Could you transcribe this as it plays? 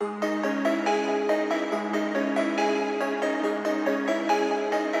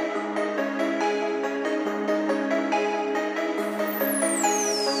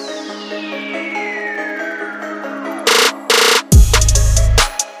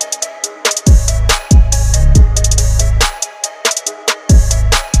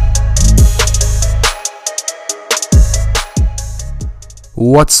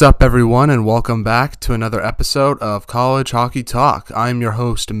What's up, everyone, and welcome back to another episode of College Hockey Talk. I'm your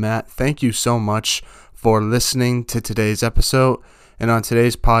host, Matt. Thank you so much for listening to today's episode. And on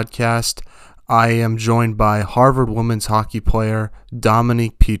today's podcast, I am joined by Harvard women's hockey player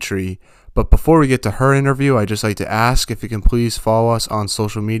Dominique Petrie. But before we get to her interview, I'd just like to ask if you can please follow us on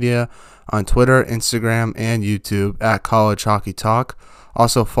social media, on Twitter, Instagram, and YouTube at College Hockey Talk.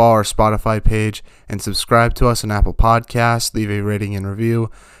 Also follow our Spotify page and subscribe to us on Apple Podcasts. Leave a rating and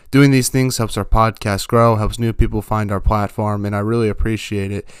review. Doing these things helps our podcast grow, helps new people find our platform, and I really appreciate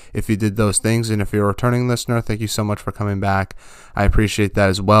it if you did those things. And if you're a returning listener, thank you so much for coming back. I appreciate that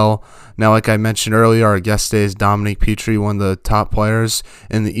as well. Now, like I mentioned earlier, our guest today is Dominique Petrie, one of the top players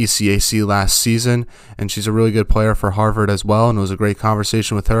in the ECAC last season, and she's a really good player for Harvard as well, and it was a great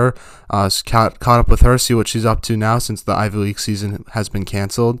conversation with her. Caught up with her, see what she's up to now since the Ivy League season has been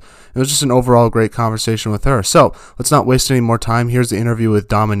canceled. It was just an overall great conversation with her. So let's not waste any more time. Here's the interview with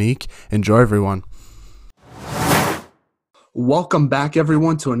Dominique. Enjoy, everyone. Welcome back,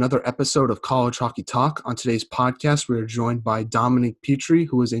 everyone, to another episode of College Hockey Talk. On today's podcast, we are joined by Dominique Petrie,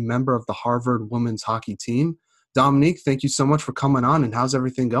 who is a member of the Harvard women's hockey team. Dominique, thank you so much for coming on, and how's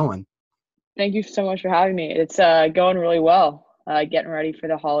everything going? Thank you so much for having me. It's going really well. Getting ready for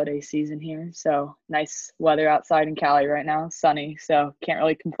the holiday season here. So nice weather outside in Cali right now, sunny, so can't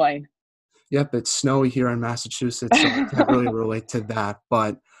really complain. Yep, it's snowy here in Massachusetts, so I can't really relate to that.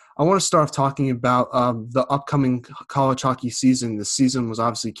 But I want to start off talking about the upcoming college hockey season. The season was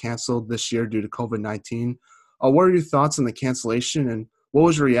obviously canceled this year due to COVID-19. What are your thoughts on the cancellation, and what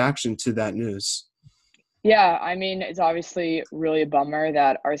was your reaction to that news? Yeah, I mean, it's obviously really a bummer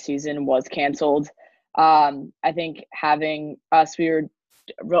that our season was canceled. I think having us, we were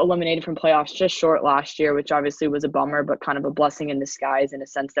eliminated from playoffs just short last year, which obviously was a bummer, but kind of a blessing in disguise in a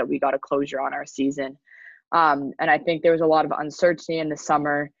sense that we got a closure on our season. And I think there was a lot of uncertainty in the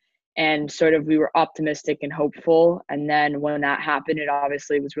summer, and sort of we were optimistic and hopeful. And then when that happened, it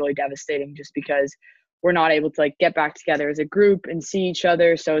obviously was really devastating just because we're not able to get back together as a group and see each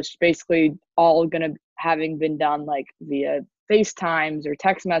other. So it's basically all going to having been done via FaceTimes or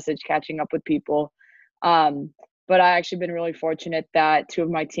text message, catching up with people. But I actually been really fortunate that two of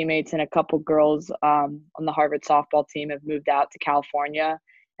my teammates and a couple girls on the Harvard softball team have moved out to California,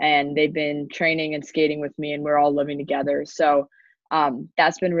 and they've been training and skating with me, and we're all living together. So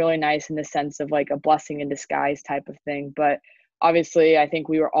that's been really nice in the sense of a blessing in disguise type of thing. But obviously, I think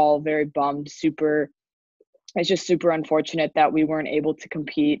we were all very bummed. It's just super unfortunate that we weren't able to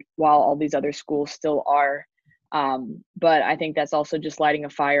compete while all these other schools still are. But I think that's also just lighting a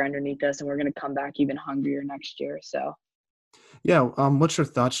fire underneath us, and we're going to come back even hungrier next year. So, yeah, what's your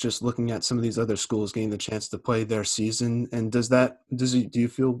thoughts just looking at some of these other schools getting the chance to play their season? And do you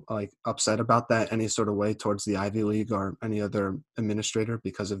feel upset about that any sort of way towards the Ivy League or any other administrator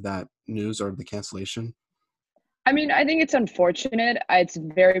because of that news or the cancellation? I mean, I think it's unfortunate. It's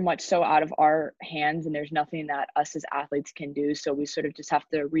very much so out of our hands, and there's nothing that us as athletes can do. So we sort of just have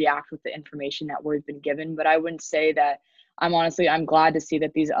to react with the information that we've been given. But I wouldn't say that I'm glad to see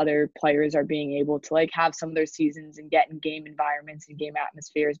that these other players are being able to have some of their seasons and get in game environments and game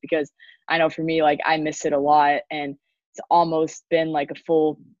atmospheres, because I know for me, I miss it a lot. And it's almost been a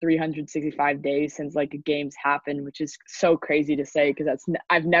full 365 days since a game's happened, which is so crazy to say because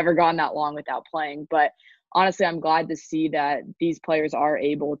I've never gone that long without playing. But honestly, I'm glad to see that these players are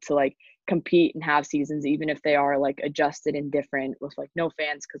able to compete and have seasons, even if they are adjusted and different with no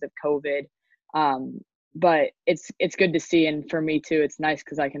fans because of COVID. But it's good to see, and for me too, it's nice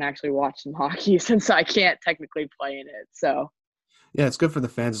because I can actually watch some hockey since I can't technically play in it. So yeah, it's good for the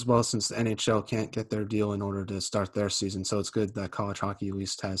fans as well since the NHL can't get their deal in order to start their season. So it's good that college hockey at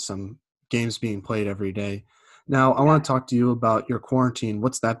least has some games being played every day. Now, I want to talk to you about your quarantine.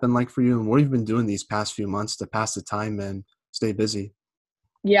 What's that been like for you, and what have you been doing these past few months to pass the time and stay busy?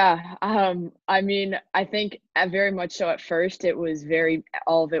 yeah, I mean, I think very much so. At first,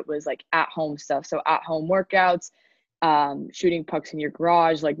 all of it was at home stuff. So at home workouts, shooting pucks in your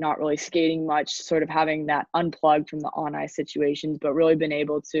garage, not really skating much, sort of having that unplugged from the on ice situations, but really been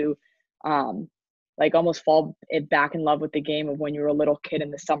able to um, almost fall back in love with the game of when you were a little kid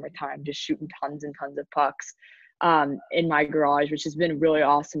in the summertime, just shooting tons and tons of pucks in my garage, which has been really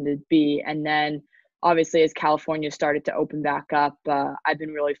awesome to be. And then obviously as California started to open back up, I've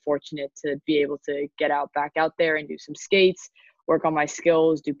been really fortunate to be able to get back out there and do some skates, work on my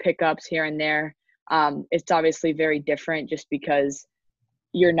skills, do pickups here and there. It's obviously very different just because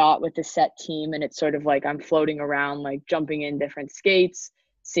you're not with a set team, and it's sort of I'm floating around, jumping in different skates,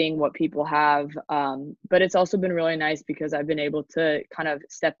 seeing what people have. But it's also been really nice because I've been able to kind of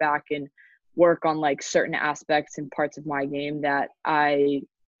step back and work on like certain aspects and parts of my game that I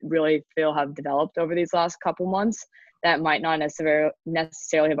really feel have developed over these last couple months that might not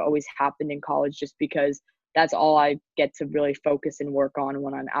necessarily have always happened in college, just because that's all I get to really focus and work on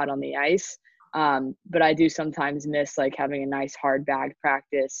when I'm out on the ice. But I do sometimes miss like having a nice hard bag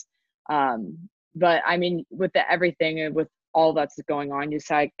practice. But I mean, with everything and with all that's going on,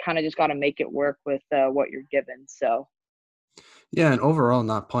 I kind of just got to make it work with what you're given. So. Yeah, and overall,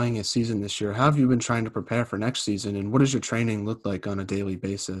 not playing a season this year, how have you been trying to prepare for next season, and what does your training look like on a daily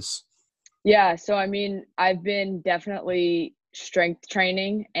basis? Yeah, so I mean, I've been definitely strength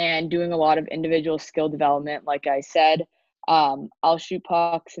training and doing a lot of individual skill development. Like I said, I'll shoot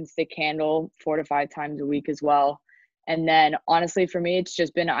pucks and stick handle 4 to 5 times a week as well. And then honestly, for me, it's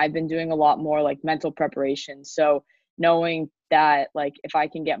just been I've been doing a lot more like mental preparation. So knowing that like if I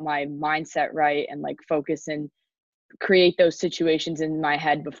can get my mindset right and like focus and create those situations in my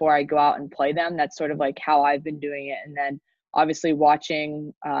head before I go out and play them. That's sort of like how I've been doing it. And then obviously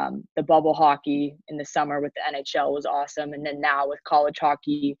watching the bubble hockey in the summer with the NHL was awesome. And then now with college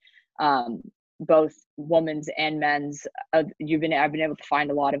hockey, um, both women's and men's, I've been able to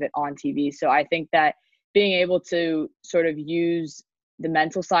find a lot of it on TV. So I think that being able to sort of use the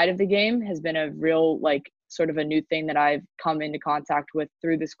mental side of the game has been a real like sort of a new thing that I've come into contact with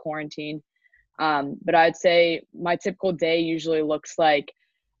through this quarantine. But I'd say my typical day usually looks like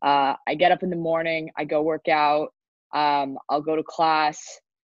I get up in the morning, I go work out, I'll go to class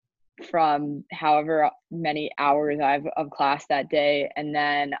from however many hours I have of class that day, and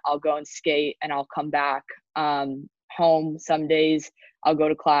then I'll go and skate and I'll come back home. Some days I'll go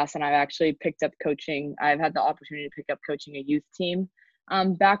to class, and I've actually picked up coaching. I've had the opportunity to pick up coaching a youth team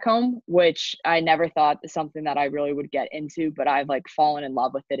back home, which I never thought is something that I really would get into, but I've like fallen in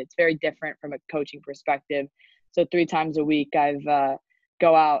love with it. It's very different from a coaching perspective. So 3 times a week, I've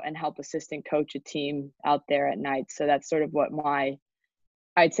go out and help assistant coach a team out there at night. So that's sort of what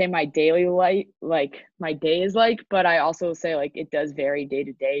I'd say my daily life, like my day is like, but I also say like it does vary day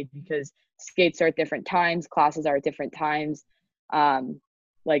to day because skates are at different times, classes are at different times. Um,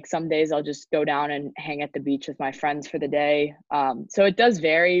 like some days I'll just go down and hang at the beach with my friends for the day. So it does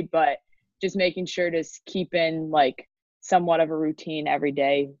vary, but just making sure to keep in like somewhat of a routine every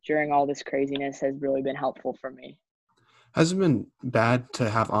day during all this craziness has really been helpful for me. Has it been bad to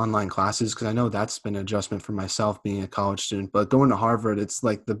have online classes? Because I know that's been an adjustment for myself being a college student. But going to Harvard, it's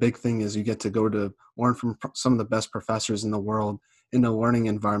like the big thing is you get to go to learn from some of the best professors in the world in a learning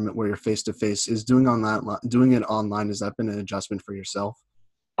environment where you're face to face. Is doing it online, has that been an adjustment for yourself?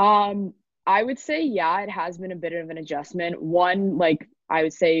 Um, I would say, yeah, it has been a bit of an adjustment. One, like I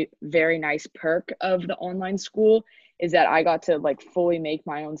would say, very nice perk of the online school is that I got to like fully make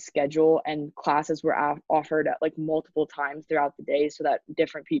my own schedule, and classes were offered at like multiple times throughout the day so that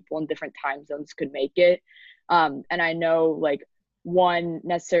different people in different time zones could make it. And I know like one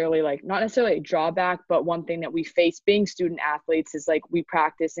necessarily like not necessarily a drawback, but one thing that we face being student athletes is like we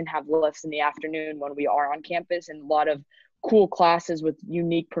practice and have lifts in the afternoon when we are on campus, and a lot of cool classes with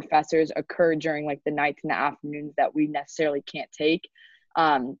unique professors occur during like the nights and the afternoons that we necessarily can't take.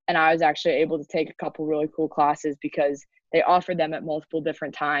 And I was actually able to take a couple really cool classes because they offered them at multiple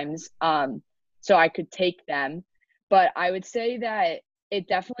different times. So I could take them. But I would say that it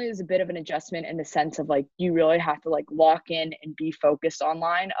definitely is a bit of an adjustment in the sense of like you really have to like lock in and be focused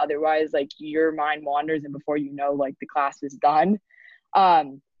online. Otherwise, like your mind wanders, and before you know, like the class is done.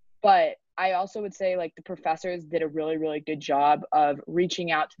 But I also would say like the professors did a really, really good job of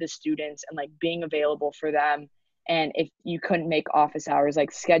reaching out to the students and like being available for them. And if you couldn't make office hours, like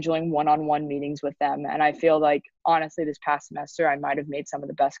scheduling one-on-one meetings with them. And I feel like honestly, this past semester, I might have made some of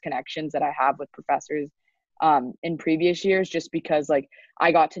the best connections that I have with professors in previous years, just because like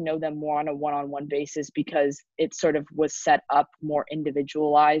I got to know them more on a one-on-one basis because it sort of was set up more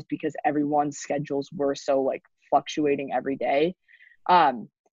individualized because everyone's schedules were so like fluctuating every day. Um,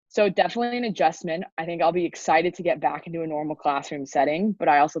 so definitely an adjustment. I think I'll be excited to get back into a normal classroom setting, but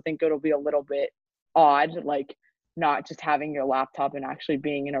I also think it'll be a little bit odd, like not just having your laptop and actually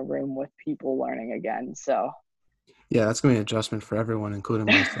being in a room with people learning again. So Yeah, that's going to be an adjustment for everyone, including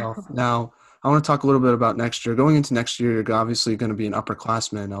myself. Now, I want to talk a little bit about next year. Going into next year, you're obviously going to be an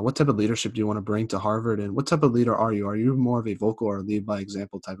upperclassman. What type of leadership do you want to bring to Harvard, and what type of leader are you? Are you more of a vocal or lead by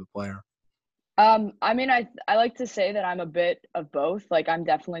example type of player? I mean, I like to say that I'm a bit of both. Like, I'm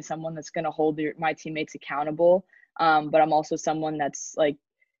definitely someone that's going to hold my teammates accountable. But I'm also someone that's like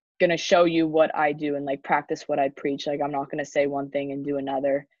going to show you what I do and like practice what I preach. Like, I'm not going to say one thing and do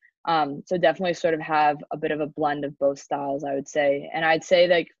another. So definitely sort of have a bit of a blend of both styles, I would say. And I'd say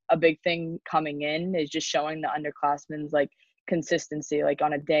like a big thing coming in is just showing the underclassmen like consistency, like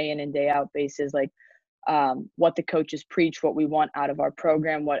on a day in and day out basis, like what the coaches preach, what we want out of our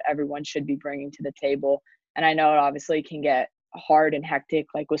program, what everyone should be bringing to the table. And I know it obviously can get hard and hectic,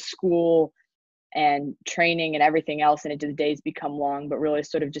 like with school and training and everything else, and the days become long, but really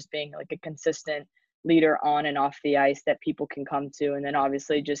sort of just being like a consistent leader on and off the ice that people can come to. And then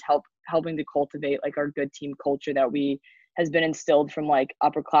obviously just helping to cultivate like our good team culture that we has been instilled from like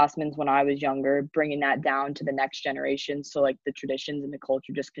upperclassmen when I was younger, bringing that down to the next generation. So like the traditions and the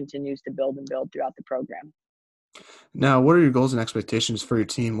culture just continues to build and build throughout the program. Now, what are your goals and expectations for your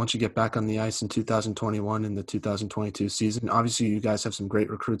team once you get back on the ice in 2021 and the 2022 season? Obviously, you guys have some great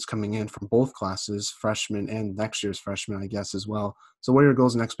recruits coming in from both classes, freshmen and next year's freshmen, I guess, as well. So what are your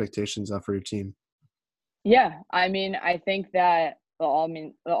goals and expectations for your team? Yeah, I mean, I think that the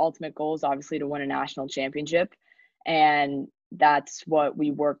ultimate goal is obviously to win a national championship, and that's what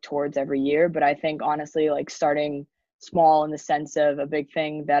we work towards every year. But I think honestly, like starting small in the sense of a big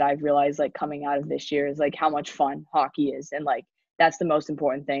thing that I've realized like coming out of this year is like how much fun hockey is, and like that's the most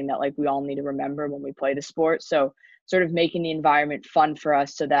important thing that like we all need to remember when we play the sport. So sort of making the environment fun for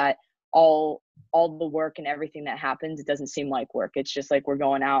us so that all the work and everything that happens, it doesn't seem like work. It's just like we're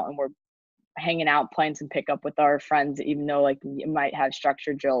going out and we're hanging out, playing some pickup with our friends, even though like you might have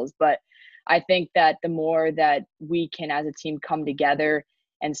structured drills. But I think that the more that we can as a team come together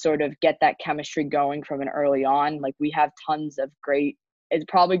and sort of get that chemistry going from an early on, like we have tons of great, it's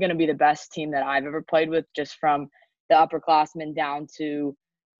probably going to be the best team that I've ever played with, just from the upperclassmen down to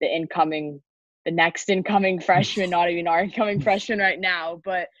the next incoming freshman, not even our incoming freshman right now,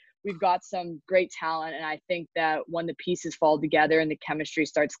 but we've got some great talent. And I think that when the pieces fall together and the chemistry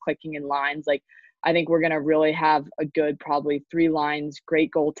starts clicking in lines, like I think we're going to really have a good, probably 3 lines,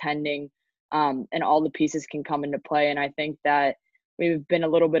 great goaltending, and all the pieces can come into play. And I think that we've been a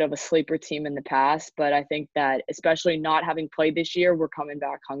little bit of a sleeper team in the past, but I think that especially not having played this year, we're coming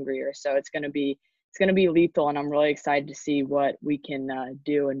back hungrier. So it's going to be lethal. And I'm really excited to see what we can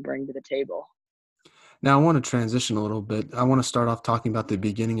do and bring to the table. Now, I want to transition a little bit. I want to start off talking about the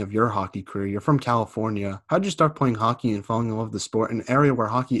beginning of your hockey career. You're from California. How did you start playing hockey and falling in love with the sport, an area where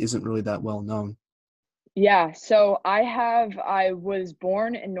hockey isn't really that well known? Yeah, so I was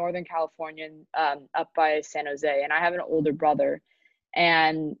born in Northern California, up by San Jose, and I have an older brother.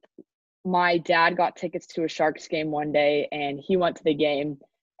 And my dad got tickets to a Sharks game one day, and he went to the game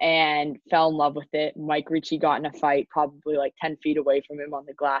and fell in love with it. Mike Ricci got in a fight probably like 10 feet away from him on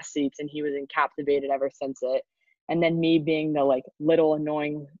the glass seats, and he was captivated ever since it. And then me being the like little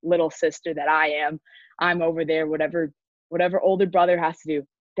annoying little sister that I am, I'm over there, whatever older brother has to do.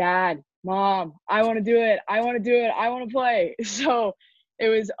 Dad, mom, I want to do it. I want to do it. I want to play. So it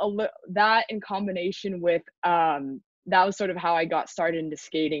was that in combination with that was sort of how I got started into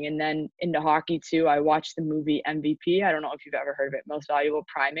skating, and then into hockey too. I watched the movie MVP. I don't know if you've ever heard of it, Most Valuable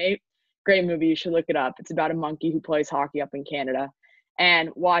Primate. Great movie. You should look it up. It's about a monkey who plays hockey up in Canada, and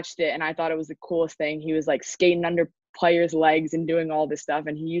watched it. And I thought it was the coolest thing. He was like skating under players' legs and doing all this stuff.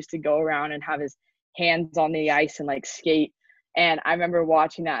 And he used to go around and have his hands on the ice and like skate. And I remember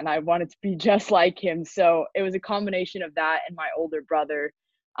watching that and I wanted to be just like him. So it was a combination of that and my older brother,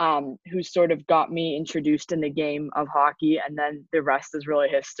 who sort of got me introduced in the game of hockey, and then the rest is really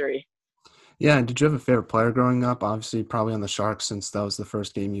history. Yeah, and did you have a favorite player growing up? Obviously, probably on the Sharks since that was the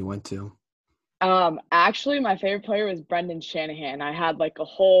first game you went to. Actually, my favorite player was Brendan Shanahan. I had like a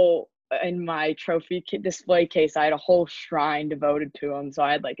whole in my trophy display case. I had a whole shrine devoted to him. So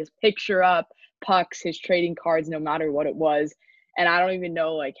I had like his picture up, pucks, his trading cards, no matter what it was. And I don't even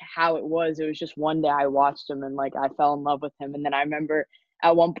know like how it was. It was just one day I watched him and like I fell in love with him. And then I remember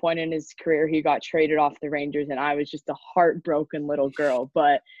at one point in his career, he got traded off the Rangers, and I was just a heartbroken little girl.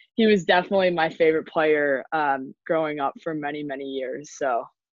 But he was definitely my favorite player growing up for many, many years. So.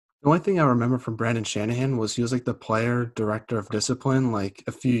 The only thing I remember from Brandon Shanahan was he was like the player director of discipline like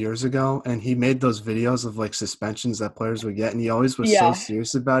a few years ago, and he made those videos of like suspensions that players would get, and he always was so Yeah.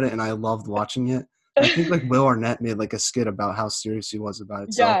 serious about it, and I loved watching it. I think like Will Arnett made like a skit about how serious he was about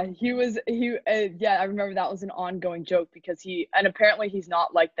it. So Yeah, yeah, I remember that was an ongoing joke because and apparently he's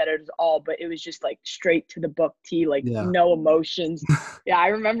not like that at all, but it was just like straight to the book T, like yeah. no emotions. Yeah, I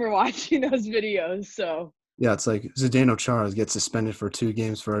remember watching those videos. So Yeah, it's like Zdeno Chara gets suspended for 2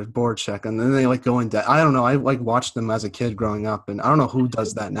 games for a board check, and then they like go in debt. I don't know. I like watched them as a kid growing up, and I don't know who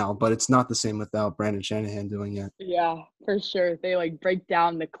does that now, but it's not the same without Brandon Shanahan doing it. yeah, for sure. They like break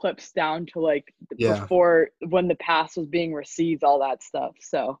down the clips down to like Yeah, before when the pass was being received, all that stuff.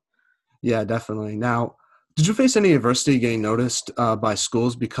 So yeah, definitely. Now, did you face any adversity getting noticed by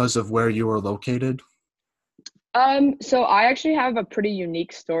schools because of where you were located? so I actually have a pretty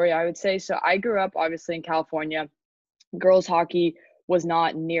unique story, I would say. So I grew up obviously in California. girls hockey was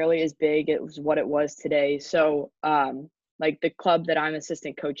not nearly as big as what it was today. So, like the club that I'm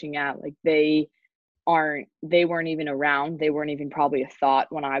assistant coaching at, like they weren't even around. They weren't even probably a thought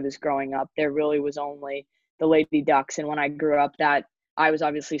when I was growing up. There really was only the Lady Ducks. And when I grew up, that I was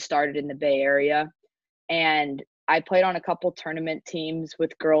obviously started in the Bay Area, and I played on a couple tournament teams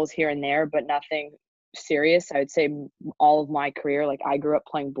with girls here and there, but nothing serious. I would say all of my career, like I grew up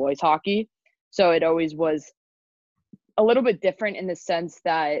playing boys hockey. So it always was a little bit different in the sense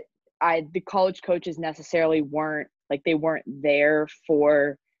that the college coaches necessarily weren't like they weren't there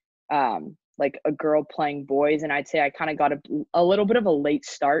for like a girl playing boys, and I'd say I kind of got a little bit of a late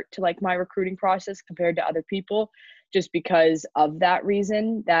start to like my recruiting process compared to other people, just because of that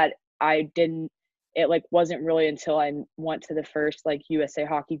reason that I didn't it like wasn't really until I went to the first like USA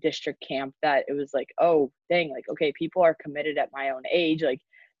Hockey District camp that it was like, oh dang, like okay, people are committed at my own age. Like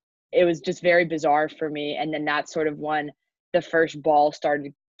it was just very bizarre for me. And then that's sort of when the first ball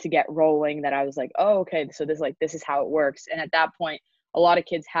started to get rolling, that I was like, oh, okay, so this is how it works. And at that point, a lot of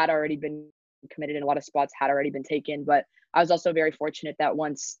kids had already been committed and a lot of spots had already been taken. But I was also very fortunate that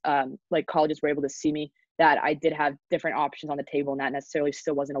once like colleges were able to see me, that I did have different options on the table, and that necessarily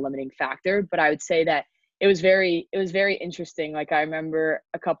still wasn't a limiting factor. But I would say that it was very interesting. Like I remember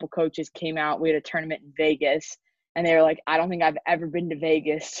a couple coaches came out, we had a tournament in Vegas, and they were like, I don't think I've ever been to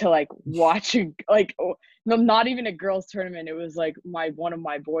Vegas to like watch like no, not even a girls tournament. It was like one of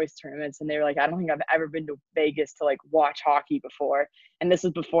my boys tournaments, and they were like, I don't think I've ever been to Vegas to like watch hockey before. And this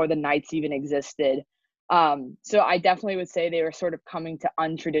was before the Knights even existed. So I definitely would say they were sort of coming to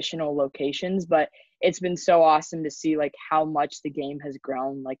untraditional locations, but it's been so awesome to see like how much the game has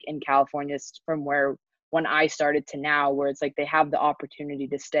grown like in California from where when I started to now, where it's like they have the opportunity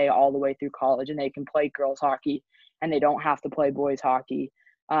to stay all the way through college and they can play girls hockey and they don't have to play boys hockey.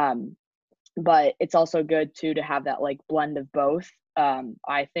 But it's also good too to have that like blend of both.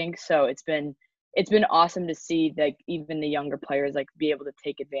 I think so. It's been awesome to see like even the younger players like be able to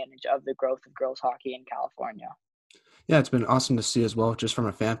take advantage of the growth of girls hockey in California. Yeah, it's been awesome to see as well, just from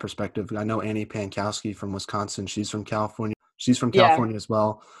a fan perspective. I know Annie Pankowski from Wisconsin. She's from California. She's from Yeah, California as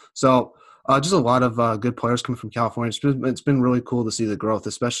well. So just a lot of good players coming from California. It's been really cool to see the growth,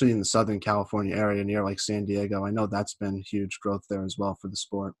 especially in the Southern California area near like San Diego. I know that's been huge growth there as well for the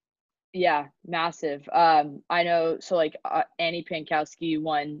sport. yeah, massive. I know. So like Annie Pankowski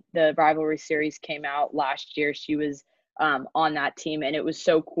won the rivalry series came out last year. She was on that team, and it was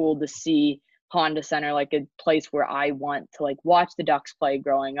so cool to see Honda Center, like a place where I want to like watch the Ducks play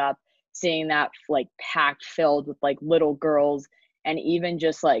growing up. Seeing that like packed, filled with like little girls, and even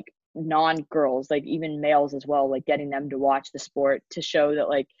just like non-girls, like even males as well, like getting them to watch the sport to show that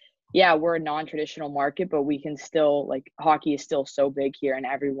like yeah, we're a non-traditional market, but we can still like hockey is still so big here and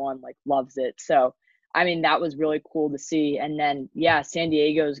everyone like loves it. So, I mean, that was really cool to see. And then, yeah, San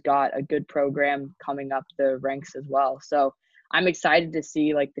Diego's got a good program coming up the ranks as well. So, I'm excited to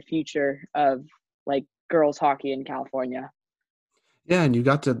see like the future of like girls hockey in California. Yeah, and you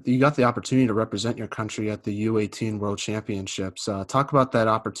got the opportunity to represent your country at the U18 World Championships. Talk about that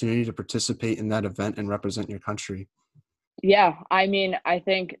opportunity to participate in that event and represent your country. Yeah, I mean, I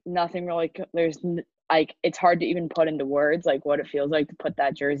think nothing really like it's hard to even put into words like what it feels like to put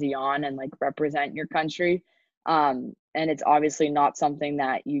that jersey on and like represent your country. And it's obviously not something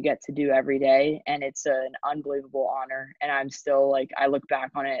that you get to do every day, and it's an unbelievable honor, and I'm still like I look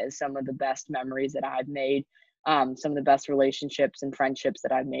back on it as some of the best memories that I've made. Some of the best relationships and friendships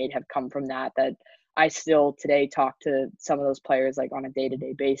that I've made have come from that I still today talk to some of those players like on a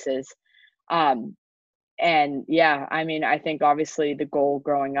day-to-day basis. Um, and yeah, I mean, I think obviously the goal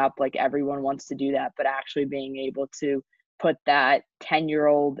growing up, like everyone wants to do that, but actually being able to put that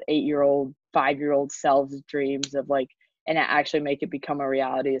 10-year-old, 8-year-old, 5-year-old selves dreams of like, and actually make it become a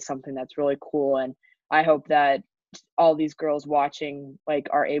reality is something that's really cool. And I hope that all these girls watching like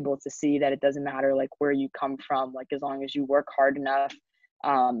are able to see that it doesn't matter like where you come from, like as long as you work hard enough,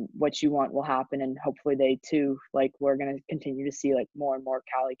 what you want will happen. And hopefully they too, like we're going to continue to see like more and more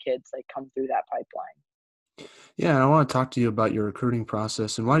Cali kids like come through that pipeline. Yeah, and I want to talk to you about your recruiting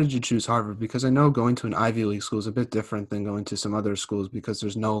process and why did you choose Harvard? Because I know going to an Ivy League school is a bit different than going to some other schools because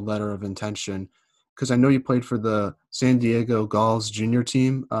there's no letter of intention. Because I know you played for the San Diego Gulls junior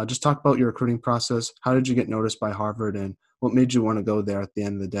team. Just talk about your recruiting process. How did you get noticed by Harvard and what made you want to go there at the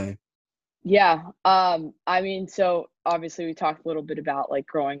end of the day? Yeah. I mean, so obviously we talked a little bit about like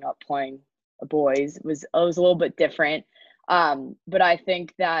growing up playing boys it was a little bit different. But I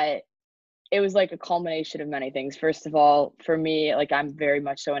think that it was like a culmination of many things. First of all, for me, like I'm very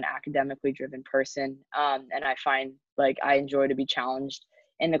much so an academically driven person. And I find like I enjoy to be challenged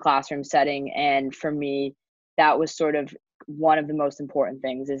in the classroom setting. And for me, that was sort of one of the most important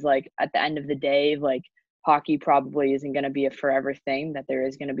things is like at the end of the day, like hockey probably isn't going to be a forever thing, that there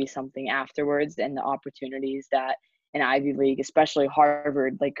is going to be something afterwards, and the opportunities that an Ivy League, especially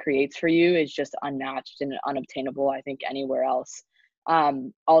Harvard, like creates for you is just unmatched and unobtainable, I think, anywhere else.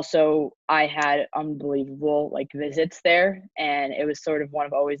 Also, I had unbelievable like visits there, and it was sort of one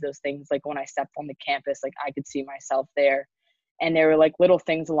of always those things like when I stepped on the campus, like I could see myself there. And there were like little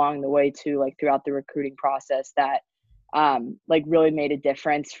things along the way too, like throughout the recruiting process that like really made a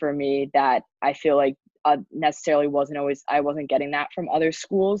difference for me, that I feel like necessarily I wasn't getting that from other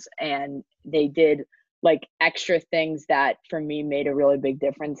schools, and they did like extra things that for me made a really big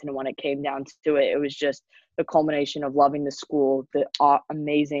difference. And when it came down to it, it was just the culmination of loving the school, the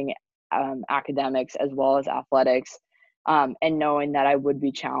amazing academics as well as athletics, and knowing that I would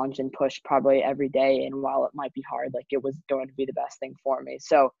be challenged and pushed probably every day. And while it might be hard, like it was going to be the best thing for me.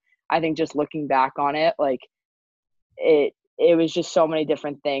 So I think just looking back on it, like it was just so many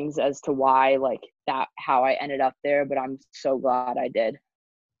different things as to why like that how I ended up there, but I'm so glad I did.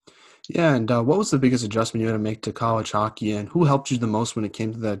 Yeah, and what was the biggest adjustment you had to make to college hockey, and who helped you the most when it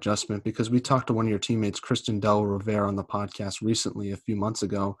came to that adjustment? Because we talked to one of your teammates, Kristen Del Rivera, on the podcast recently, a few months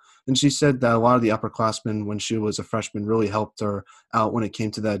ago, and she said that a lot of the upperclassmen, when she was a freshman, really helped her out when it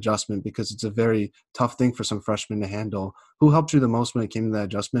came to that adjustment, because it's a very tough thing for some freshmen to handle. Who helped you the most when it came to that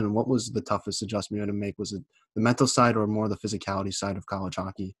adjustment, and what was the toughest adjustment you had to make? Was it the mental side or more the physicality side of college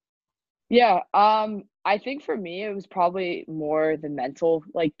hockey? Yeah, I think for me it was probably more the mental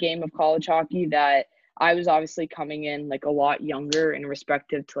like game of college hockey, that I was obviously coming in like a lot younger in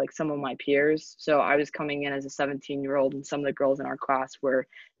respective to like some of my peers. So I was coming in as a 17-year-old, and some of the girls in our class were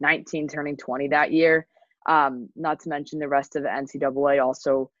 19 turning 20 that year. Not to mention the rest of the NCAA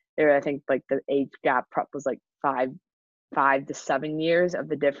also there, I think like the age gap prep was like 5 to 7 years of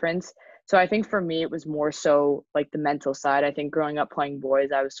the difference. So I think for me, it was more so like the mental side. I think growing up playing boys,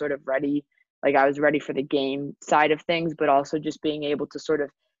 I was sort of ready, like I was ready for the game side of things, but also just being able to sort of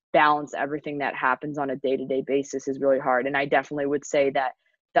balance everything that happens on a day to day basis is really hard. And I definitely would say that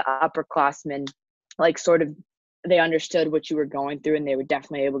the upperclassmen, like sort of, they understood what you were going through and they were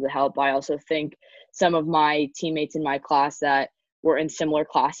definitely able to help. I also think some of my teammates in my class that were in similar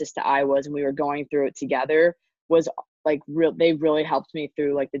classes to I was, and we were going through it together, was like they really helped me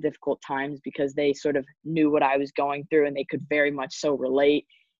through like the difficult times, because they sort of knew what I was going through and they could very much so relate,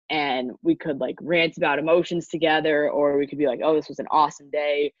 and we could like rant about emotions together, or we could be like, oh, this was an awesome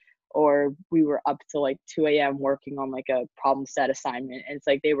day, or we were up to like 2 a.m. working on like a problem set assignment, and it's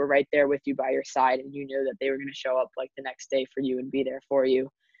like they were right there with you by your side, and you knew that they were going to show up like the next day for you and be there for you.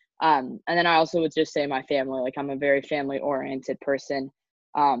 And then I also would just say my family, like I'm a very family oriented person.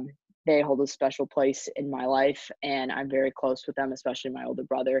 um, they hold a special place in my life, and I'm very close with them, especially my older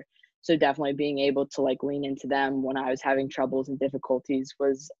brother. So definitely being able to like lean into them when I was having troubles and difficulties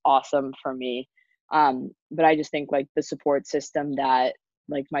was awesome for me. But I just think like the support system that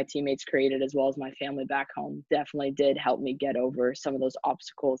like my teammates created, as well as my family back home, definitely did help me get over some of those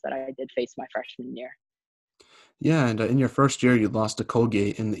obstacles that I did face my freshman year. Yeah, and in your first year, you lost to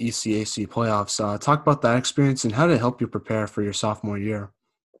Colgate in the ECAC playoffs. Talk about that experience and how did it help you prepare for your sophomore year?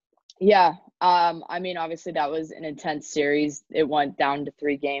 Yeah. I mean, obviously that was an intense series. It went down to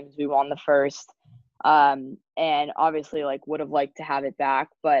 3 games. We won the first. And obviously like would have liked to have it back.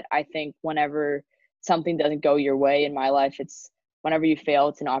 But I think whenever something doesn't go your way in my life, it's whenever you fail,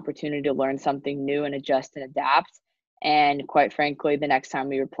 it's an opportunity to learn something new and adjust and adapt. And quite frankly, the next time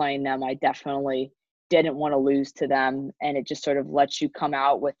we were playing them, I definitely didn't want to lose to them. And it just sort of lets you come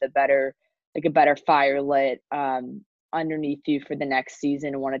out with a better fire lit, underneath you for the next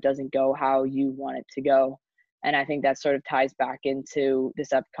season when it doesn't go how you want it to go. And I think that sort of ties back into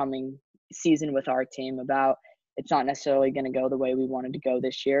this upcoming season with our team about it's not necessarily going to go the way we wanted to go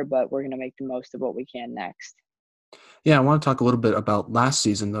this year, but we're going to make the most of what we can next. Yeah, I want to talk a little bit about last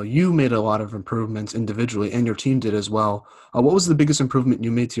season, though. You made a lot of improvements individually, and your team did as well. What was the biggest improvement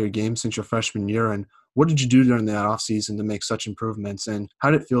you made to your game since your freshman year, and what did you do during that offseason to make such improvements? And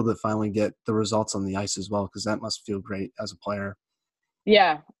how did it feel to finally get the results on the ice as well? Because that must feel great as a player.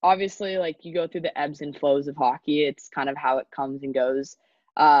 Yeah, obviously, like you go through the ebbs and flows of hockey. It's kind of how it comes and goes.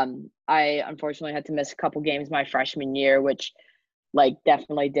 I unfortunately had to miss a couple games my freshman year, which like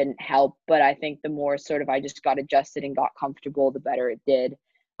definitely didn't help. But I think the more sort of I just got adjusted and got comfortable, the better it did.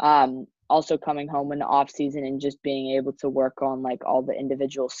 Also coming home in the off season and just being able to work on like all the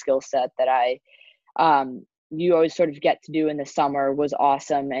individual skill set that you always sort of get to do in the summer was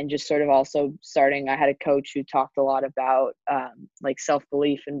awesome. And just sort of also starting, I had a coach who talked a lot about like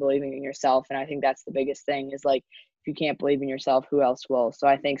self-belief and believing in yourself. And I think that's the biggest thing is like, if you can't believe in yourself, who else will? So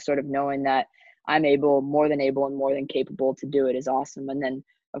I think sort of knowing that I'm more than able and more than capable to do it is awesome. And then,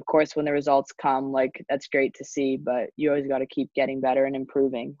 of course, when the results come, like that's great to see, but you always got to keep getting better and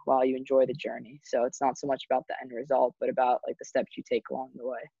improving while you enjoy the journey. So it's not so much about the end result, but about like the steps you take along the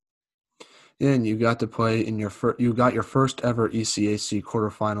way. And you got to play in you got your first ever ECAC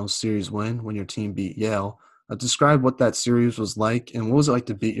quarterfinals series win when your team beat Yale. Describe what that series was like, and what was it like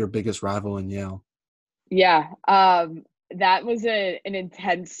to beat your biggest rival in Yale? Yeah, that was an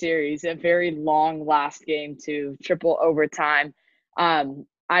intense series, a very long last game to triple overtime.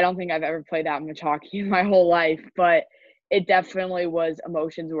 I don't think I've ever played that much hockey in my whole life, but it definitely was.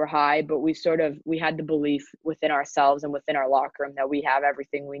 Emotions were high, but we had the belief within ourselves and within our locker room that we have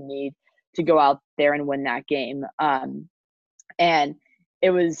everything we need to go out there and win that game. And it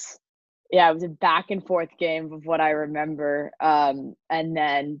was yeah, it was a back and forth game of what I remember. And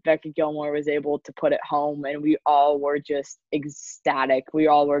then Becca Gilmore was able to put it home, and we all were just ecstatic. We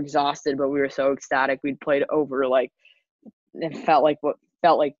all were exhausted, but we were so ecstatic. We'd played over like it felt like what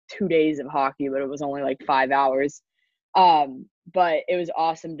felt like 2 days of hockey, but it was only like 5 hours. But it was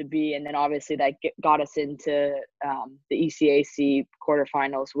awesome to be, and then obviously that got us into the ECAC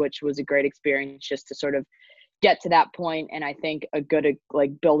quarterfinals, which was a great experience just to sort of get to that point. And I think a good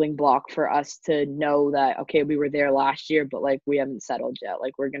like building block for us to know that, okay, we were there last year, but like we haven't settled yet.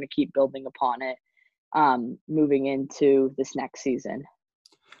 Like we're going to keep building upon it moving into this next season.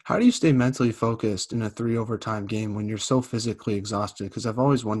 How do you stay mentally focused in a 3 overtime game when you're so physically exhausted? Because I've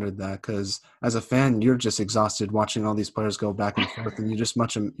always wondered that. Because as a fan, you're just exhausted watching all these players go back and forth, and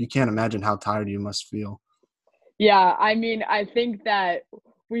you can't imagine how tired you must feel. Yeah, I mean, I think that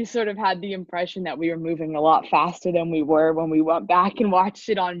we sort of had the impression that we were moving a lot faster than we were when we went back and watched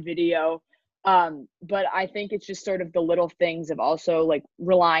it on video. But I think it's just sort of the little things of also like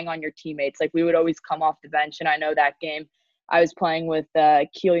relying on your teammates. Like we would always come off the bench, and I know that game I was playing with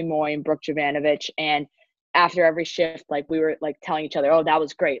Keely Moy and Brooke Jovanovich, and after every shift, like we were like telling each other, "Oh, that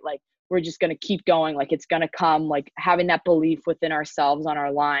was great! Like we're just gonna keep going. Like it's gonna come." Like having that belief within ourselves on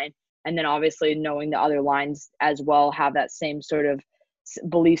our line, and then obviously knowing the other lines as well have that same sort of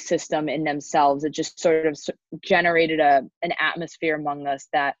belief system in themselves. It just sort of generated an atmosphere among us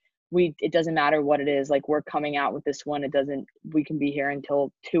that it doesn't matter what it is, like we're coming out with this one. We can be here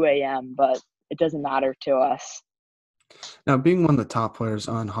until 2 a.m., but it doesn't matter to us. Now, being one of the top players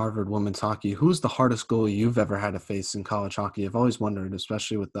on Harvard women's hockey, who's the hardest goalie you've ever had to face in college hockey? I've always wondered,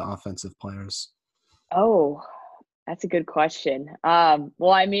 especially with the offensive players. Oh, that's a good question.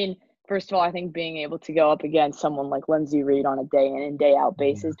 Well, I mean, first of all, I think being able to go up against someone like Lindsay Reed on a day in and day out Yeah.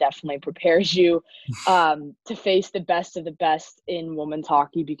 basis definitely prepares you to face the best of the best in women's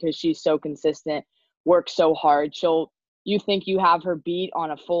hockey because she's so consistent, works so hard. You think you have her beat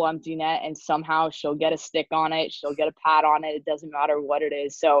on a full empty net, and somehow she'll get a stick on it, she'll get a pad on it. It doesn't matter what it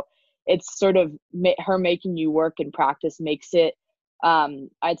is. So it's sort of her making you work in practice makes it,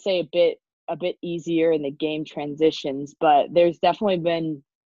 I'd say, a bit easier in the game transitions, but there's definitely been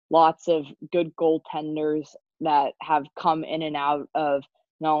lots of good goaltenders that have come in and out of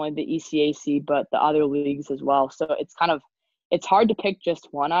not only the ECAC but the other leagues as well. So it's hard to pick just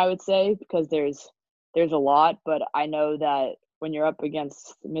one, I would say, because there's a lot, but I know that when you're up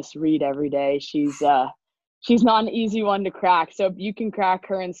against Miss Reed every day, she's not an easy one to crack. So if you can crack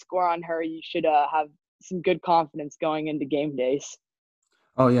her and score on her, you should have some good confidence going into game days.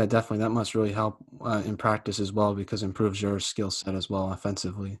 Oh, yeah, definitely. That must really help in practice as well because it improves your skill set as well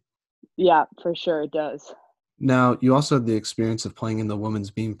offensively. Yeah, for sure it does. Now, you also had the experience of playing in the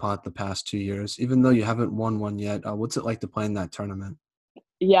women's bean pot the past 2 years. Even though you haven't won one yet, what's it like to play in that tournament?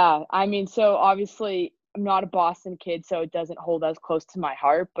 Yeah, I mean, so obviously I'm not a Boston kid, so it doesn't hold as close to my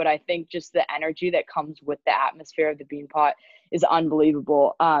heart, but I think just the energy that comes with the atmosphere of the Beanpot is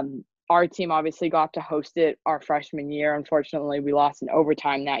unbelievable. Our team obviously got to host it our freshman year. Unfortunately, we lost in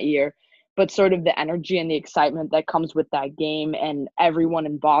overtime that year, but sort of the energy and the excitement that comes with that game and everyone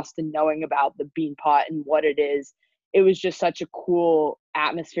in Boston knowing about the Beanpot and what it is, it was just such a cool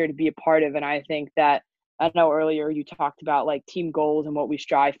atmosphere to be a part of. And I think that I know earlier you talked about like team goals and what we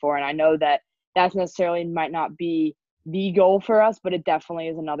strive for. And I know that that's necessarily might not be the goal for us, but it definitely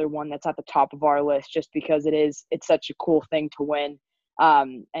is another one that's at the top of our list just because it's such a cool thing to win.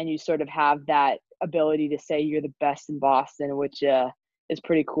 And you sort of have that ability to say you're the best in Boston, which is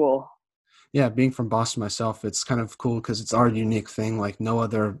pretty cool. Yeah, being from Boston myself, it's kind of cool because it's our unique thing. Like no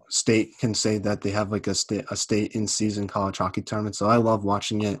other state can say that they have like a state in season college hockey tournament. So I love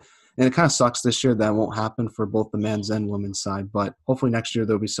watching it. And it kind of sucks this year that won't happen for both the men's and women's side. But hopefully next year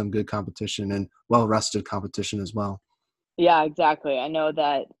there'll be some good competition and well rested competition as well. Yeah, exactly. I know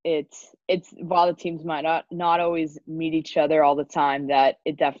that it's while the teams might not always meet each other all the time, that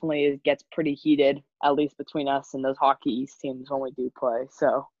it definitely gets pretty heated, at least between us and those Hockey East teams when we do play.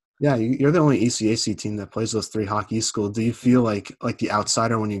 So Yeah, you're the only ECAC team that plays those three hockey schools. Do you feel like the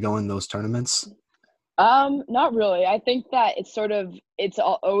outsider when you go in those tournaments? Not really. I think that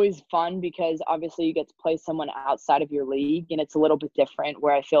always fun because obviously you get to play someone outside of your league, and it's a little bit different.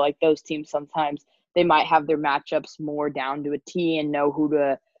 Where I feel like those teams sometimes they might have their matchups more down to a T and know who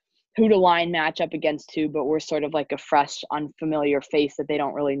to line match up against too, but we're sort of like a fresh, unfamiliar face that they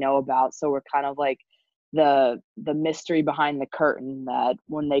don't really know about. So we're kind of like the mystery behind the curtain that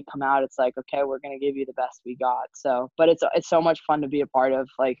when they come out, it's like, okay, we're gonna give you the best we got. So, but it's so much fun to be a part of.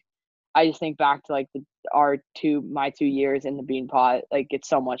 Like, I just think back to like my 2 years in the Bean Pot. Like, it's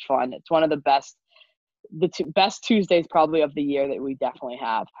so much fun. It's one of the best Tuesdays probably of the year that we definitely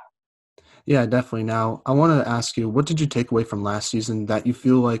have. Yeah, definitely. Now, I wanted to ask you, what did you take away from last season that you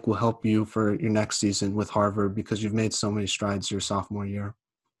feel like will help you for your next season with Harvard because you've made so many strides your sophomore year?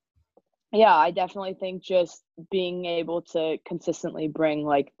 Yeah, I definitely think just being able to consistently bring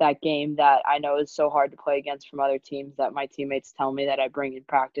like that game that I know is so hard to play against from other teams that my teammates tell me that I bring in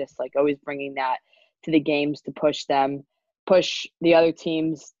practice, like always bringing that to the games to push the other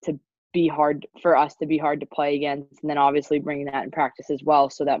teams to be hard for us to be hard to play against. And then obviously bringing that in practice as well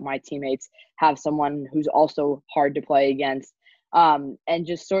so that my teammates have someone who's also hard to play against. And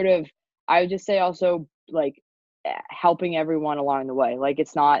just sort of, I would just say also like helping everyone along the way. Like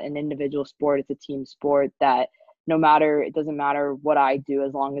it's not an individual sport, it's a team sport that it doesn't matter what I do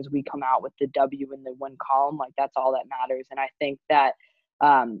as long as we come out with the W in the win column, like that's all that matters. And I think that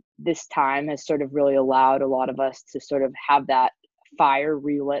this time has sort of really allowed a lot of us to sort of have that fire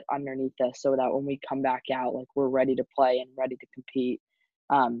relit underneath us so that when we come back out, like we're ready to play and ready to compete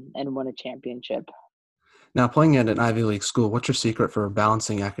and win a championship. Now, playing at an Ivy League school, what's your secret for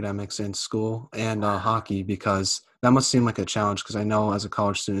balancing academics in school and hockey? Because that must seem like a challenge. Because I know as a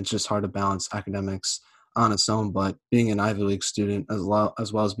college student, it's just hard to balance academics on its own. But being an Ivy League student, as well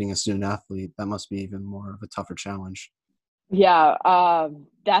as being a student athlete, that must be even more of a tougher challenge. Yeah,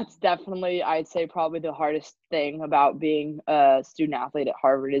 that's definitely, I'd say, probably the hardest thing about being a student athlete at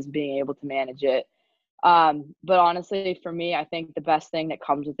Harvard is being able to manage it. But honestly, for me, I think the best thing that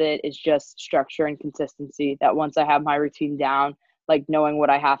comes with it is just structure and consistency. That once I have my routine down, like knowing what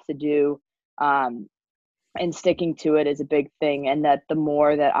I have to do, um, and sticking to it is a big thing. And that the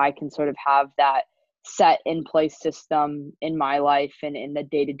more that I can sort of have that set in place system in my life and in the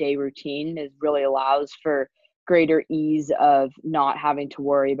day to day routine, is really allows for greater ease of not having to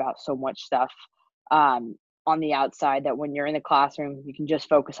worry about so much stuff um, on the outside. That when you're in the classroom, you can just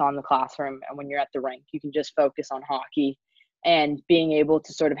focus on the classroom. And when you're at the rink, you can just focus on hockey. And being able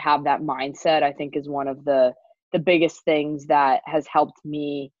to sort of have that mindset, I think, is one of the biggest things that has helped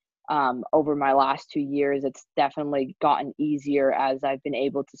me over my last 2 years. It's definitely gotten easier as I've been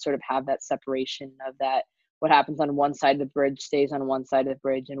able to sort of have that separation of that what happens on one side of the bridge stays on one side of the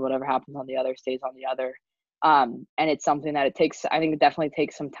bridge and whatever happens on the other stays on the other. And it's something that I think it definitely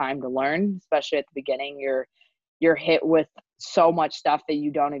takes some time to learn, especially at the beginning. You're hit with so much stuff that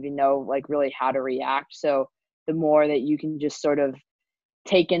you don't even know like really how to react. So the more that you can just sort of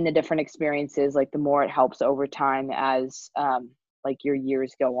take in the different experiences, like the more it helps over time as like your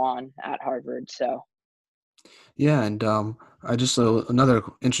years go on at Harvard. So Yeah, and I just another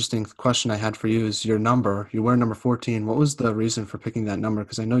interesting question I had for you is your number. You wear number 14. What was the reason for picking that number?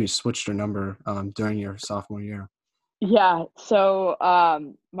 Because I know you switched your number during your sophomore year. yeah, so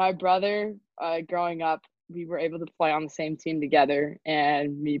my brother, growing up, we were able to play on the same team together,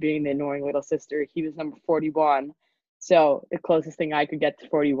 and me being the annoying little sister, he was number 41. So the closest thing I could get to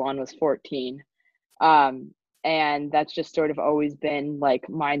 41 was 14. Um, and that's just sort of always been like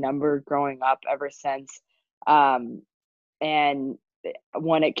my number growing up ever since. Um, and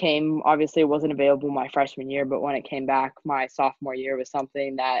when it came, obviously it wasn't available my freshman year, but when it came back my sophomore year was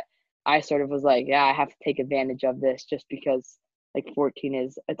something that I sort of was like, yeah, I have to take advantage of this just because like 14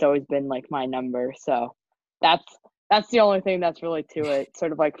 it's always been like my number. So that's that's the only thing that's really to it.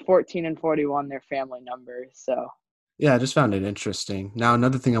 Sort of like 14 and 41, they're family numbers. So Yeah, I just found it interesting. Now,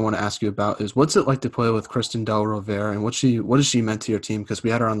 another thing I want to ask you about is what's it like to play with Kristen Del Rovere and what has she meant to your team? Because we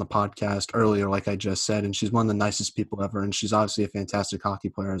had her on the podcast earlier, like I just said, and she's one of the nicest people ever, and she's obviously a fantastic hockey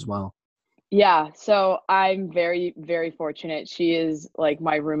player as well. yeah, so I'm very, very fortunate. She is like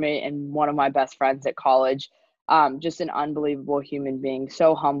my roommate and one of my best friends at college. Just an unbelievable human being,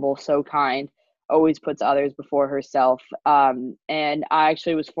 so humble, so kind, always puts others before herself. And I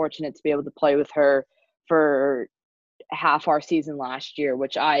actually was fortunate to be able to play with her for half our season last year,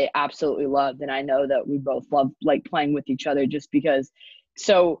 which I absolutely loved. And I know that we both love like playing with each other just because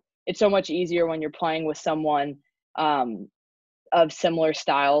it's so much easier when you're playing with someone of similar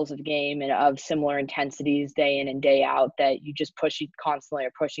styles of game and of similar intensities day in and day out, that you just constantly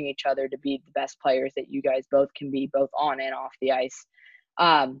are pushing each other to be the best players that you guys both can be, both on and off the ice.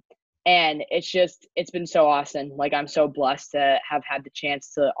 And it's been so awesome. Like, I'm so blessed to have had the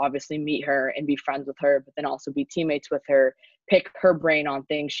chance to obviously meet her and be friends with her, but then also be teammates with her, pick her brain on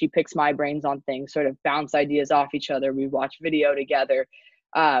things. She picks my brains on things, sort of bounce ideas off each other. We watch video together.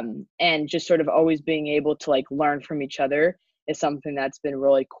 And just sort of always being able to like learn from each other is something that's been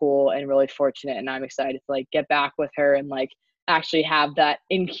really cool and really fortunate. And I'm excited to like get back with her and like actually have that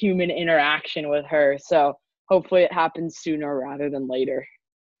inhuman interaction with her. So hopefully it happens sooner rather than later.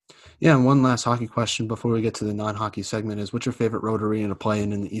 Yeah, and one last hockey question before we get to the non-hockey segment is, what's your favorite road arena to play in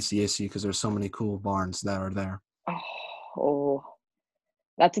the ECAC? Because there's so many cool barns that are there. Oh,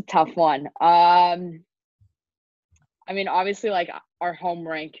 that's a tough one. I mean, obviously, like, our home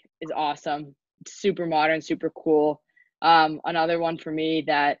rink is awesome. It's super modern, super cool. Another one for me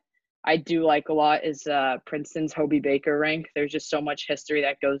that I do like a lot is Princeton's Hobey Baker rink. There's just so much history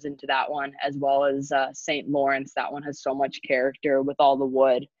that goes into that one, as well as St. Lawrence. That one has so much character with all the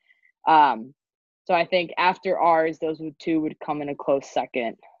wood. So I think after ours, those two would come in a close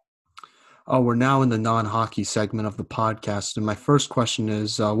second. Oh, we're now in the non-hockey segment of the podcast. And my first question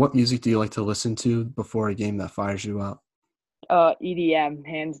is, what music do you like to listen to before a game that fires you up? EDM,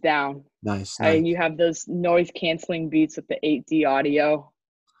 hands down. Nice. You have those noise canceling beats with the 8D audio.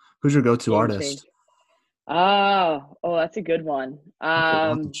 Who's your go-to Game artist? change. Oh, that's a good one. There's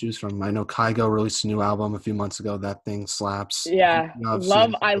a lot to choose from. I know Kygo released a new album a few months ago. That thing slaps. Yeah, I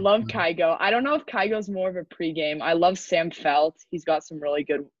love Kygo. I don't know if Kygo's more of a pregame. I love Sam Felt. He's got some really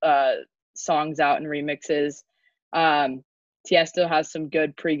good songs out and remixes. Tiesto has some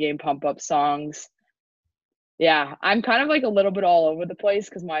good pregame pump up songs. Yeah, I'm kind of like a little bit all over the place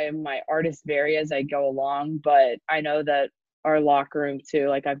because my artists vary as I go along, but I know that our locker room too,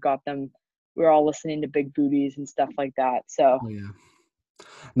 like I've got them, we're all listening to Big Booties and stuff like that. So Oh, yeah.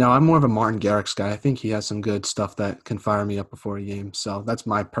 Now, I'm more of a Martin Garrix guy. I think he has some good stuff that can fire me up before a game. So that's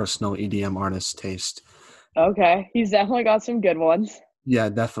my personal EDM artist taste. okay, he's definitely got some good ones. Yeah,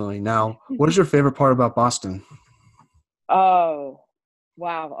 definitely. Now, what is your favorite part about Boston? Oh,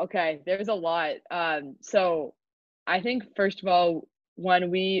 wow. Okay, there's a lot. So I think first of all,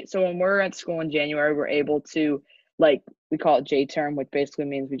 when we're at school in January, we're able to, like, we call it J term, which basically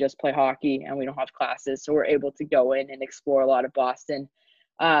means we just play hockey and we don't have classes. So we're able to go in and explore a lot of Boston.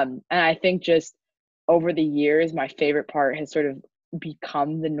 And I think just over the years, my favorite part has sort of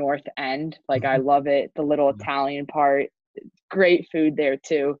become the North End. Like, I love it. The little Italian part, great food there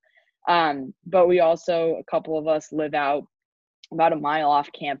too. But we also, a couple of us live out about a mile off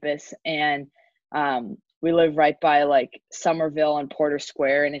campus, and we live right by like Somerville and Porter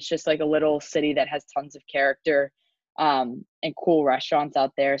Square, and it's just like a little city that has tons of character and cool restaurants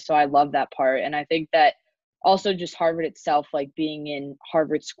out there. So I love that part. And I think that also just Harvard itself, like being in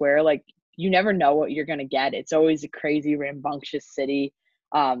Harvard Square, like you never know what you're going to get. It's always a crazy, rambunctious city.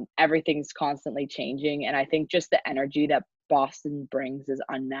 Everything's constantly changing. And I think just the energy that Boston brings is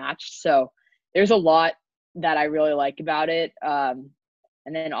unmatched. So there's a lot that I really like about it. And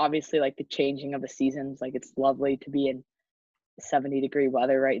then obviously like the changing of the seasons, like it's lovely to be in 70-degree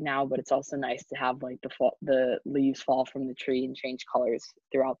weather right now, but it's also nice to have like the leaves fall from the tree and change colors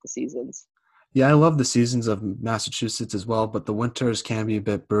throughout the seasons. Yeah, I love the seasons of Massachusetts as well, but the winters can be a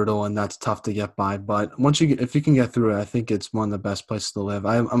bit brutal, and that's tough to get by. But if you can get through it, I think it's one of the best places to live.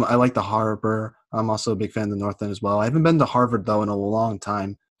 I like the harbor. I'm also a big fan of the North End as well. I haven't been to Harvard though in a long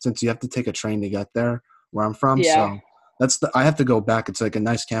time, since you have to take a train to get there where I'm from. Yeah. So I have to go back. It's like a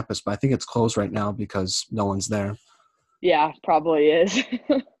nice campus, but I think it's closed right now because no one's there. Yeah, probably is.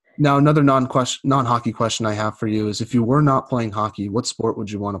 Now, another non-hockey question I have for you is, if you were not playing hockey, what sport would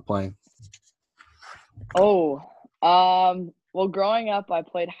you want to play? Oh, well, growing up, I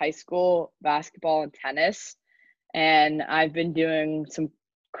played high school basketball and tennis, and I've been doing some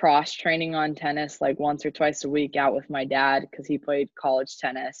cross training on tennis like once or twice a week out with my dad because he played college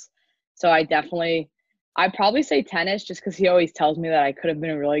tennis. So I'd probably say tennis just because he always tells me that I could have been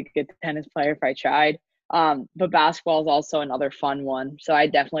a really good tennis player if I tried. But basketball is also another fun one. So I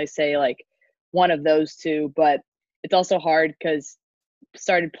definitely say like one of those two, but it's also hard because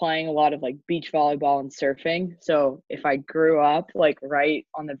started playing a lot of like beach volleyball and surfing. So if I grew up like right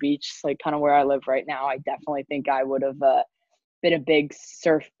on the beach, like kind of where I live right now, I definitely think I would have been a big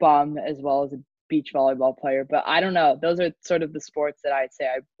surf bum as well as a beach volleyball player. But I don't know. Those are sort of the sports that I'd say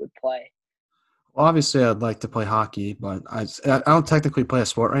I would play. Well, obviously, I'd like to play hockey, but I don't technically play a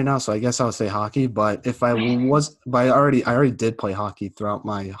sport right now, so I guess I would say hockey. But if I was, but I already did play hockey throughout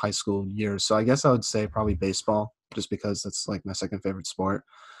my high school years, so I guess I would say probably baseball, just because that's like my second favorite sport.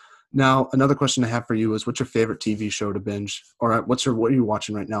 Now, another question I have for you is, what's your favorite TV show to binge, or what are you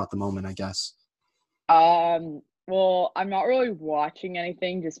watching right now at the moment? I guess. Well, I'm not really watching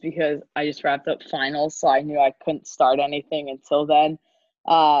anything just because I just wrapped up finals, so I knew I couldn't start anything until then.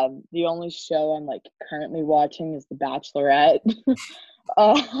 The only show I'm like currently watching is The Bachelorette,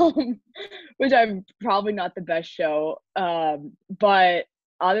 um, which I'm probably not the best show. But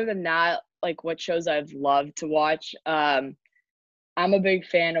other than that, like what shows I've loved to watch, I'm a big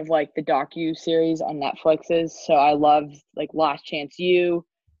fan of like the docu series on Netflix's. So I loved like Last Chance U.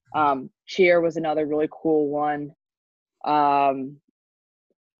 Cheer was another really cool one. Um,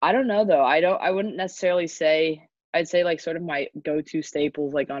 I don't know though. I wouldn't necessarily say I'd say like sort of my go-to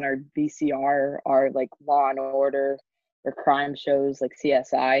staples like on our VCR are like Law and Order or crime shows like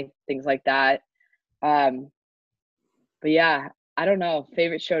CSI, things like that. Um, but yeah, I don't know.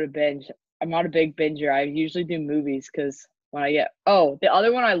 Favorite show to binge. I'm not a big binger. I usually do movies because when I get the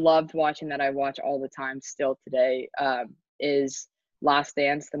other one I loved watching that I watch all the time still today is Last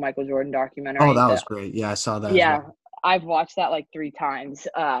Dance, the Michael Jordan Oh, documentary. that was That great. Yeah, I saw that as Yeah, well. I've watched that like 3 times,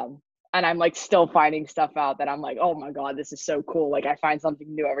 and I'm, like, still finding stuff out that I'm like, "Oh my god, this is so cool." Like, I find something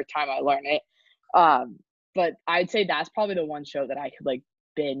new every time I learn it. Um, but I'd say that's probably the one show that I could, like,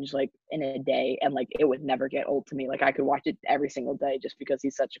 binge, like, in a day, and, like, it would never get old to me. Like, I could watch it every single day just because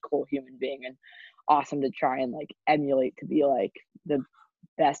he's such a cool human being and awesome to try and, like, emulate to be, like, the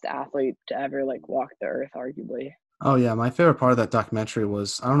best athlete to ever, like, walk the earth, arguably. Oh yeah, my favorite part of that documentary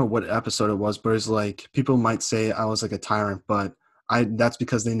was I don't know what episode it was, but it's like people might say I was like a tyrant, but I that's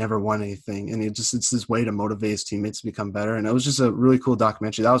because they never won anything, and it's this way to motivate his teammates to become better, and it was just a really cool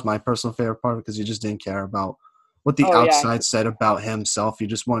documentary. That was my personal favorite part because he just didn't care about what the Oh, yeah. outside said about himself. He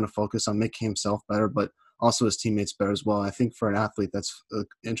just wanted to focus on making himself better, but also his teammates better as well. I think for an athlete, that's an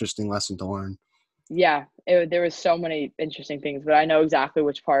interesting lesson to learn. Yeah, there was so many interesting things, but I know exactly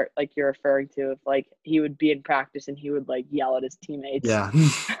which part, like, you're referring to. If, like, he would be in practice and he would, like, yell at his teammates Yeah.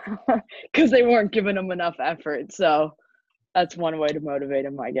 because they weren't giving him enough effort, so that's one way to motivate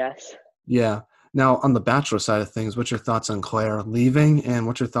him, I guess. Yeah. Now, on the Bachelor side of things, what's your thoughts on Claire leaving, and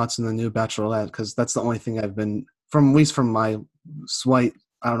what's your thoughts on the new Bachelorette? Because that's the only thing I've been from, at least from my slight,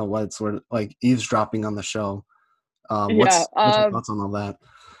 I don't know what it's sort of like eavesdropping on the show. Yeah, What's your thoughts on all that?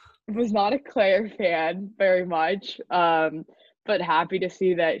 was not a Claire fan very much, but happy to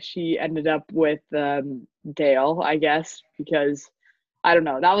see that she ended up with, Dale, I guess, because I don't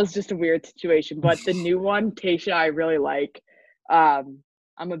know, that was just a weird situation, but the new one, Tasha, I really like. Um,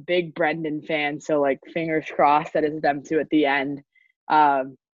 I'm a big Brendan fan, so, like, fingers crossed that it's them 2 at the end.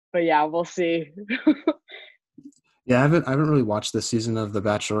 But yeah, we'll see. Yeah, I haven't really watched this season of The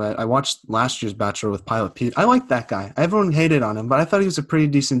Bachelorette. I watched last year's Bachelor with Pilot Pete. I like that guy. Everyone hated on him, but I thought he was a pretty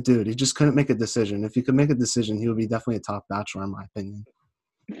decent dude. He just couldn't make a decision. If he could make a decision, he would be definitely a top bachelor, in my opinion.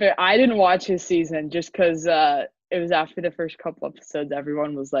 Fair. I didn't watch his season just because it was after the first couple episodes,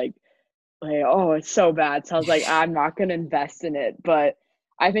 everyone was like, oh, it's so bad. So I was like, I'm not gonna invest in it. But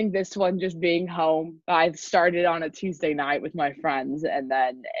I think this one, just being home, I started on a Tuesday night with my friends, and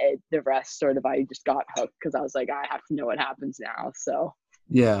then the rest sort of I just got hooked because I was like, I have to know what happens now. So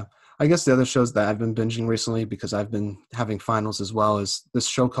Yeah. I guess the other shows that I've been binging recently because I've been having finals as well is this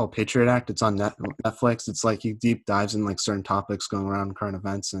show called Patriot Act. It's on Netflix. It's like he deep dives in like certain topics going around current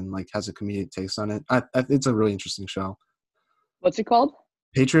events and like has a comedic taste on it. It's a really interesting show. what's it called?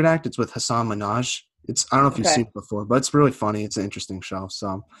 Patriot Act. It's with Hassan Minaj. It's I don't know if you've seen Okay. it before, but it's really funny. It's an interesting show.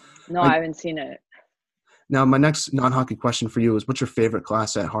 So, No, I, I haven't seen it. now my next non-hockey question for you is, what's your favorite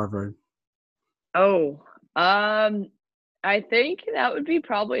class at Harvard? Oh, um, I think that would be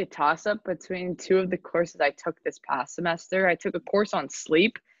probably a toss up between two of the courses I took this past semester. I took a course on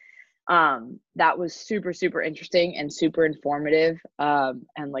sleep. That was super, super interesting and super informative.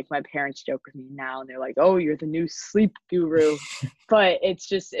 And like my parents joke with me now and they're like, oh, you're the new sleep guru. But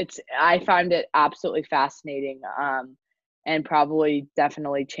I find it absolutely fascinating. And probably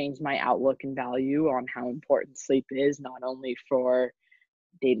definitely changed my outlook and value on how important sleep is, not only for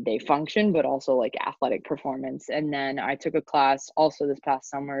day-to-day function, but also like athletic performance. And then I took a class also this past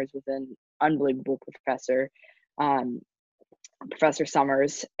summer with an unbelievable professor, um, Professor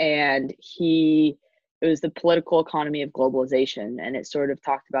Summers, and it was the political economy of globalization, and it sort of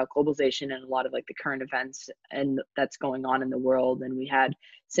talked about globalization and a lot of like the current events and that's going on in the world. And we had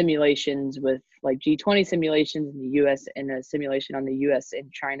simulations with like G20 simulations in the US and a simulation on the US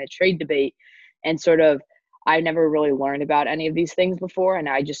and China trade debate, and sort of I never really learned about any of these things before, and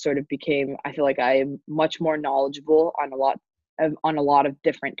I just sort of became, I feel like I am much more knowledgeable on a lot of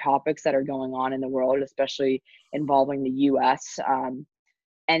different topics that are going on in the world, especially involving the US.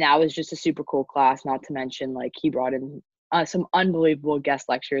 And that was just a super cool class, not to mention like he brought in some unbelievable guest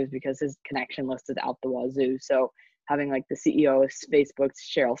lectures because his connection list is out the wazoo. So having like the CEO of Facebook's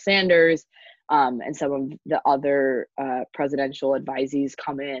Sheryl Sanders, and some of the other presidential advisees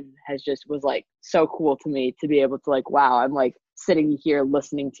come in has just was like so cool to me to be able to like, wow, I'm like sitting here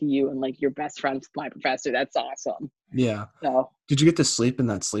listening to you and like your best friend's my professor. That's awesome. Yeah. So Did you get to sleep in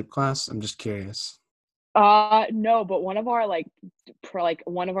that sleep class? I'm just curious. no, but one of our like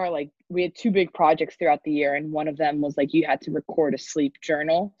one of our like we had two big projects throughout the year, and one of them was like you had to record a sleep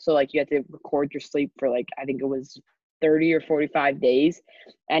journal. So like you had to record your sleep for like I think it was 30 or 45 days,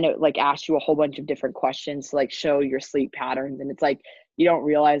 and it like asked you a whole bunch of different questions to like show your sleep patterns. And it's like you don't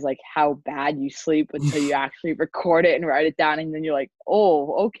realize like how bad you sleep until you actually record it and write it down, and then you're like,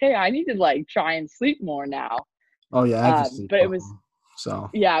 oh, okay, I need to like try and sleep more now. Oh yeah, I have a sleep But it was problem. So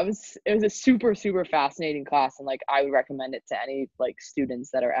yeah, it was a super super fascinating class, and like I would recommend it to any like students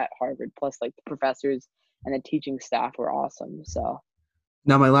that are at Harvard. Plus, like the professors and the teaching staff were awesome. So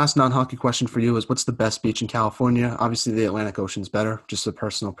now my last non-hockey question for you is what's the best beach in California? Obviously the Atlantic Ocean's better, just a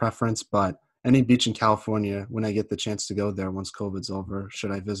personal preference, but any beach in California when I get the chance to go there once COVID's over,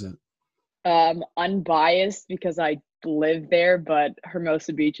 should I visit? unbiased because I live there, but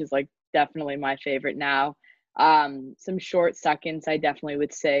Hermosa Beach is like definitely my favorite now. Some short seconds, I definitely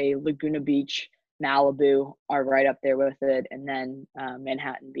would say Laguna Beach, Malibu are right up there with it, and then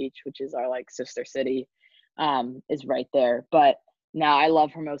Manhattan Beach, which is our like sister city, is right there. But now I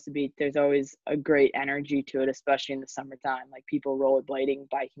love Hermosa Beach. There's always a great energy to it, especially in the summertime. Like people rollerblading,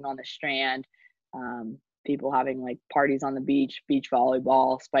 biking on the strand, um, people having like parties on the beach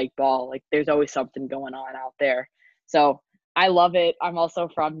volleyball, spike ball. Like there's always something going on out there. So I love it. I'm also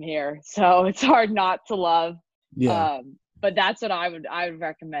from here, so it's hard not to love. Yeah. But that's what I would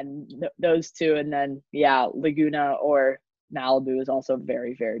recommend those two, and then yeah, Laguna or Malibu is also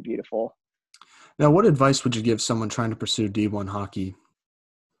very very beautiful. Now, what advice would you give someone trying to pursue D1 hockey?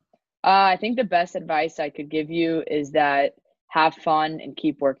 I think the best advice I could give you is that have fun and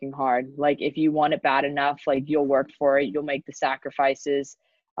keep working hard. Like if you want it bad enough, like you'll work for it, you'll make the sacrifices,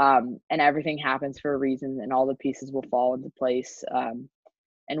 and everything happens for a reason, and all the pieces will fall into place.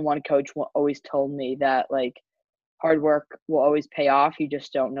 And one coach always told me that like hard work will always pay off. You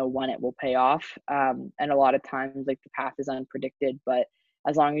just don't know when it will pay off. And a lot of times, like the path is unpredicted, but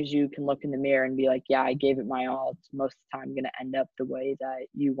as long as you can look in the mirror and be like, yeah, I gave it my all, it's most of the time going to end up the way that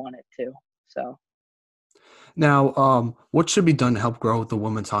you want it to. So, Now, what should be done to help grow the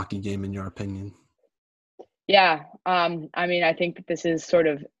women's hockey game, in your opinion? yeah, I mean, I think that this is sort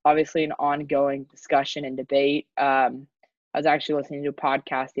of obviously an ongoing discussion and debate. I was actually listening to a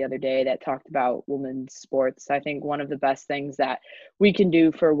podcast the other day that talked about women's sports. I think one of the best things that we can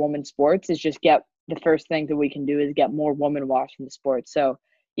do for women's sports is just get the first thing that we can do is get more women watching the sport. So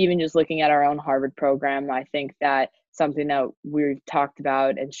even just looking at our own Harvard program, I think that something that we've talked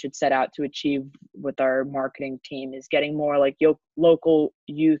about and should set out to achieve with our marketing team is getting more like local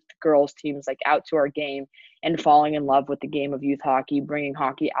youth girls teams like out to our game and falling in love with the game of youth hockey, bringing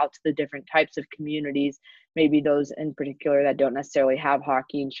hockey out to the different types of communities, maybe those in particular that don't necessarily have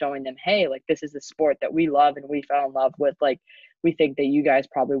hockey, and showing them, hey, like this is the sport that we love and we fell in love with. Like we think that you guys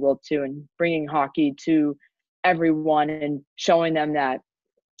probably will too, and bringing hockey to everyone and showing them that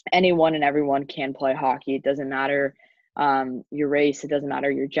anyone and everyone can play hockey. It doesn't matter your race, it doesn't matter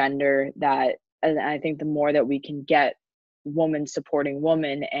your gender. That, and I think the more that we can get women supporting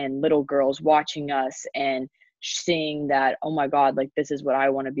women and little girls watching us and seeing that, oh my god, like this is what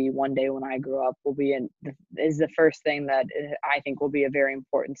I want to be one day when I grow up, will be in is the first thing that I think will be a very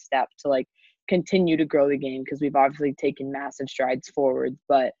important step to like continue to grow the game, because we've obviously taken massive strides forward,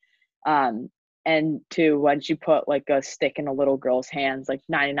 but um and two, once you put like a stick in a little girl's hands, like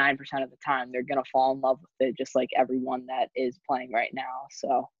 99% of the time they're gonna fall in love with it, just like everyone that is playing right now.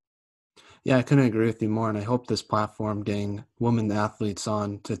 So Yeah, I couldn't agree with you more. And I hope this platform getting women athletes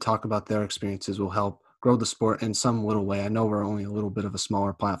on to talk about their experiences will help grow the sport in some little way. I know we're only a little bit of a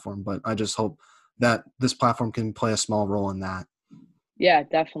smaller platform, but I just hope that this platform can play a small role in that. yeah,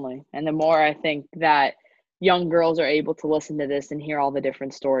 definitely. And the more I think that young girls are able to listen to this and hear all the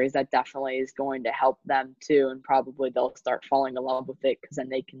different stories, that definitely is going to help them too. And probably they'll start falling in love with it, because then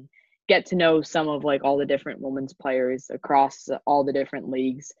they can get to know some of like all the different women's players across all the different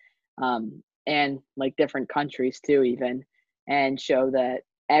leagues, and like different countries too, even, and show that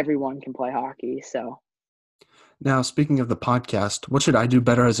everyone can play hockey. So, Now, speaking of the podcast, what should I do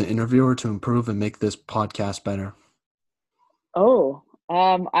better as an interviewer to improve and make this podcast better? Oh,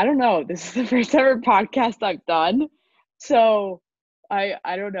 I don't know. This is the first ever podcast I've done. So I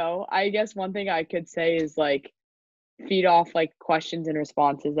don't know. I guess one thing I could say is like feed off like questions and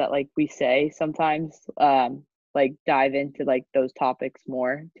responses that like we say sometimes. Like dive into like those topics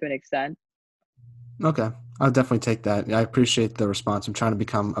more to an extent. Okay, I'll definitely take that. I appreciate the response. I'm trying to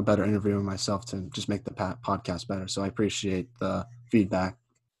become a better interviewer myself to just make the podcast better. So I appreciate the feedback.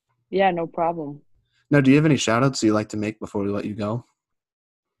 Yeah, no problem. Now, do you have any shout outs you'd like to make before we let you go?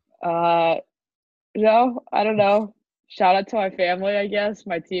 Uh no, I don't know. Shout out to my family, I guess,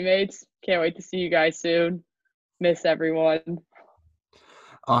 my teammates. Can't wait to see you guys soon. Miss everyone.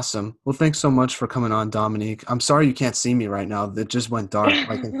 Awesome. Well, thanks so much for coming on, Dominique. I'm sorry you can't see me right now. It just went dark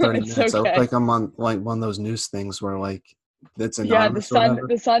like in 30 It's minutes. I look okay. like I'm on like one of those news things where like it's Yeah, anonymous or whatever.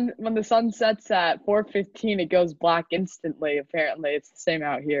 when the sun sets at 4:15, it goes black instantly. Apparently, it's the same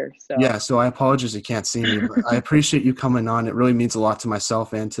out here. So Yeah, so I apologize you can't see me, but I appreciate you coming on. It really means a lot to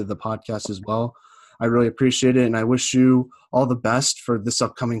myself and to the podcast as well. I really appreciate it, and I wish you all the best for this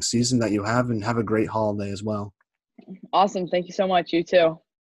upcoming season that you have, and have a great holiday as well. awesome. Thank you so much. You too.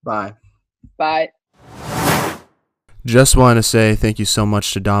 Bye. Bye. Just want to say thank you so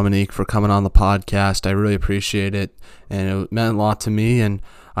much to Dominique for coming on the podcast. I really appreciate it, and it meant a lot to me, and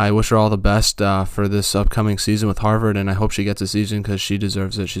I wish her all the best for this upcoming season with Harvard, and I hope she gets a season because she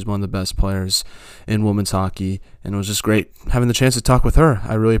deserves it. She's one of the best players in women's hockey, and it was just great having the chance to talk with her.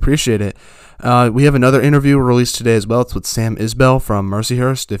 I really appreciate it. We have another interview released today as well. It's with Sam Isbell from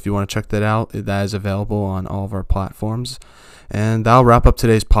Mercyhurst. If you want to check that out, that is available on all of our platforms. And that'll wrap up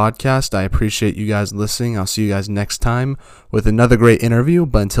today's podcast. I appreciate you guys listening. I'll see you guys next time with another great interview.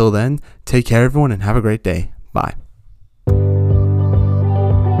 But until then, take care, everyone, and have a great day. Bye.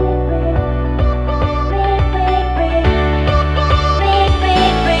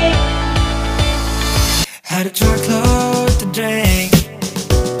 Had a truckload to drink.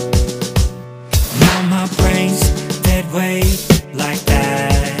 Now my brain's dead weight like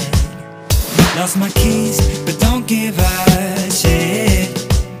that. Lost my keys, but don't give a shit.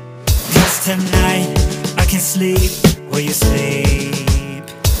 'Cause tonight I can sleep where you sleep.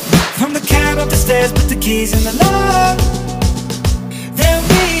 From the cab up the stairs, put the keys in the lock. Then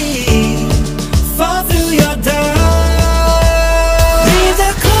we fall through your door. Leave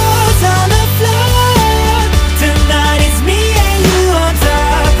the clothes on the floor. Tonight it's me and you on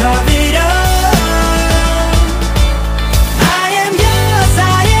top of it all. I am yours,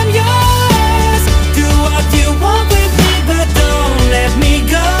 I am yours. Do what you want with me, but don't let me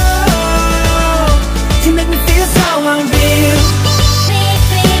go. You make me feel so unreal.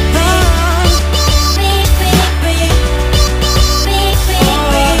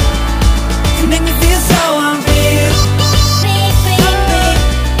 You make me feel so unreal.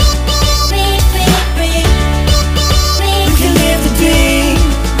 We can live the dream.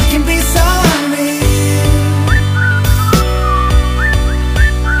 We can be so unreal.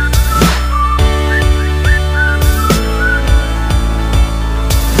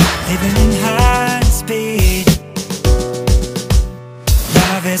 Living in high speed.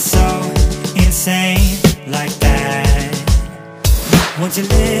 Love is so insane like that. Want your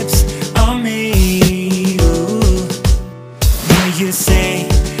lips